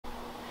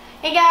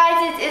Hey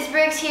guys, it's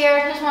Briggs here.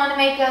 Just wanted to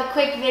make a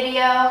quick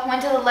video.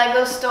 Went to the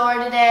Lego store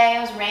today. It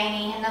was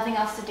rainy, had nothing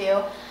else to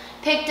do.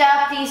 Picked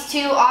up these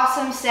two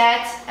awesome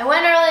sets. I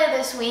went earlier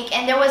this week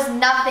and there was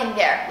nothing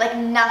there, like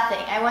nothing.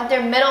 I went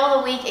there middle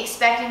of the week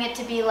expecting it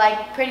to be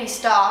like pretty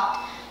stocked.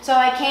 So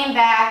I came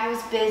back, it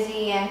was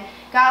busy, and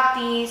got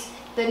these.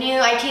 The new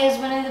IKEA's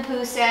Winnie the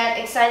Pooh set,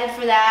 excited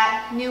for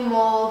that. New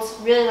molds,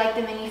 really like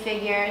the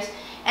minifigures.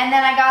 And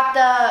then I got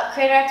the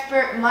Creator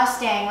Expert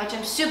Mustang, which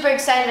I'm super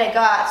excited I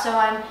got. So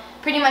I'm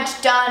pretty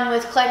much done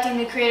with collecting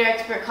the Creator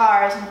Expert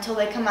cars until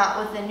they come out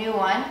with a new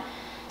one.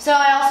 So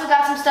I also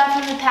got some stuff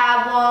from the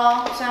pad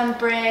wall, some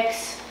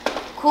bricks,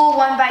 cool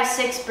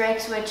 1x6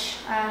 bricks, which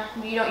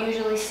you don't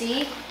usually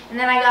see. And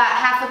then I got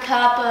half a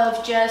cup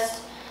of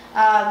just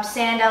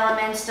sand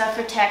elements, stuff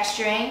for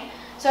texturing.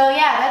 So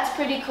yeah, that's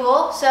pretty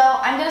cool. So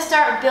I'm gonna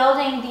start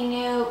building the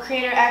new the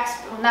Creator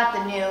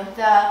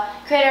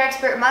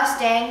Expert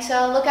Mustang,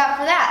 so look out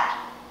for that.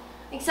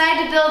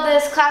 Excited to build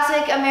this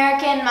classic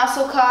American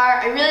muscle car.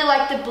 I really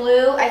like the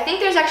blue. I think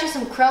there's actually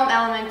some chrome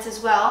elements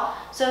as well,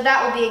 so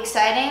that will be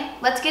exciting.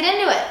 Let's get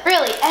into it.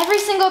 Really, every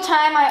single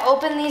time I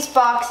open these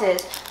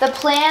boxes, the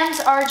plans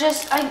are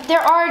just,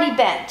 they're already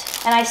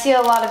bent, and I see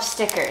a lot of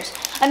stickers.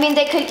 I mean,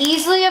 they could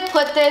easily have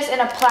put this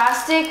in a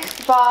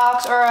plastic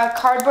box, or a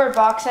cardboard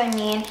box,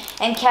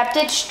 and kept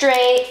it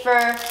straight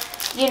for,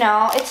 you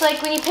know, it's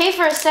like when you pay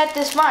for a set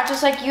this much,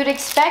 it's like you'd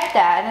expect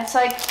that, and it's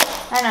like,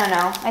 I don't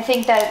know, I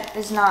think that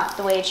is not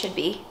the way it should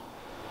be.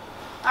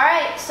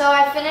 Alright, so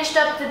I finished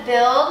up the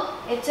build.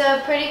 It's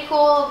a pretty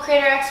cool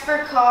Creator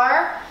Expert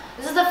car.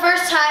 This is the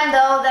first time,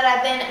 though, that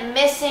I've been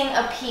missing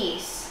a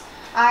piece.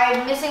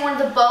 I'm missing one of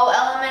the bow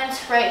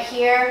elements right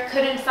here.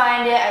 Couldn't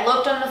find it. I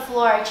looked on the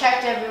floor. I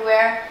checked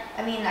everywhere.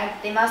 I mean,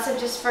 they must have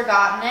just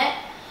forgotten it.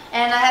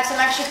 And I have some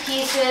extra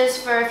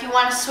pieces for if you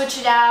want to switch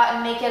it out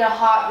and make it a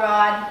hot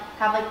rod,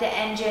 have like the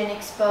engine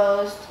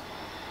exposed.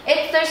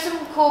 There's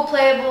some cool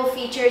playable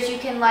features. You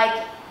can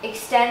like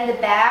extend the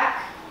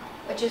back,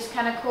 which is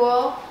kind of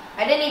cool.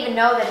 I didn't even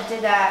know that it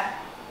did that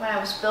when I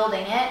was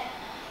building it.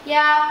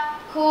 Yeah,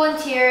 cool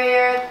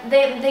interior.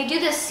 They do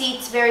the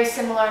seats very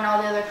similar in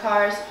all the other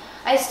cars.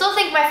 I still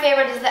think my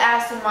favorite is the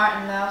Aston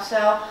Martin though,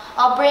 so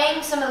I'll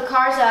bring some of the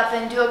cars up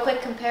and do a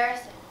quick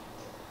comparison.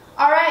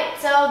 Alright,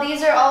 so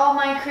these are all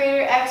my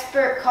Creator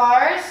Expert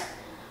cars.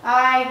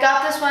 I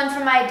got this one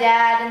from my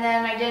dad, and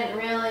then I didn't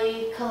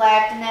really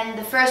collect, and then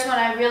the first one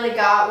I really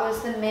got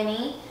was the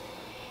Mini.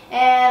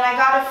 And I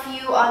got a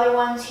few other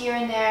ones here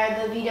and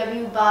there, the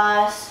VW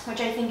Bus,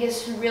 which I think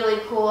is really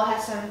cool. It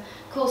has some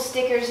cool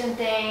stickers and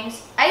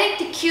things. I think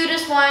the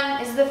cutest one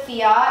is the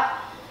Fiat,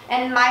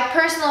 and my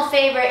personal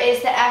favorite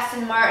is the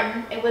Aston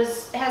Martin. It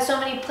has so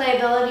many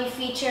playability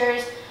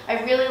features.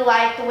 I really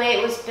like the way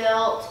it was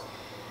built.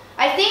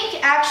 I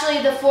think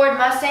actually the Ford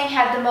Mustang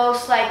had the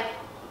most like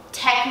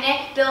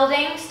Technic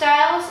building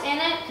styles in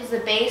it because the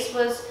base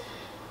was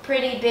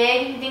pretty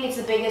big. I think it's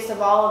the biggest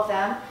of all of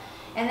them.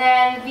 And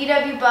then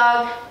VW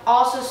Bug,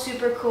 also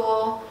super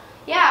cool.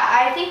 Yeah,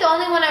 I think the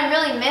only one I'm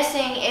really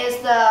missing is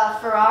the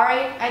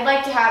Ferrari. I'd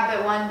like to have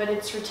that one, but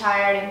it's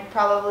retired and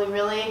probably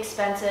really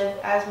expensive,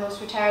 as most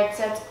retired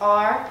sets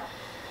are.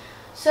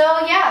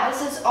 So yeah,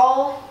 this is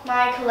all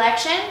my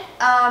collection.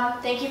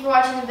 Thank you for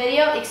watching the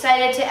video.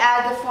 Excited to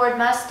add the Ford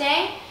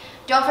Mustang.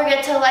 Don't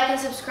forget to like and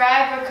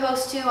subscribe. We're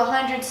close to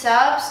 100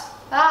 subs.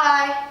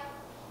 Bye!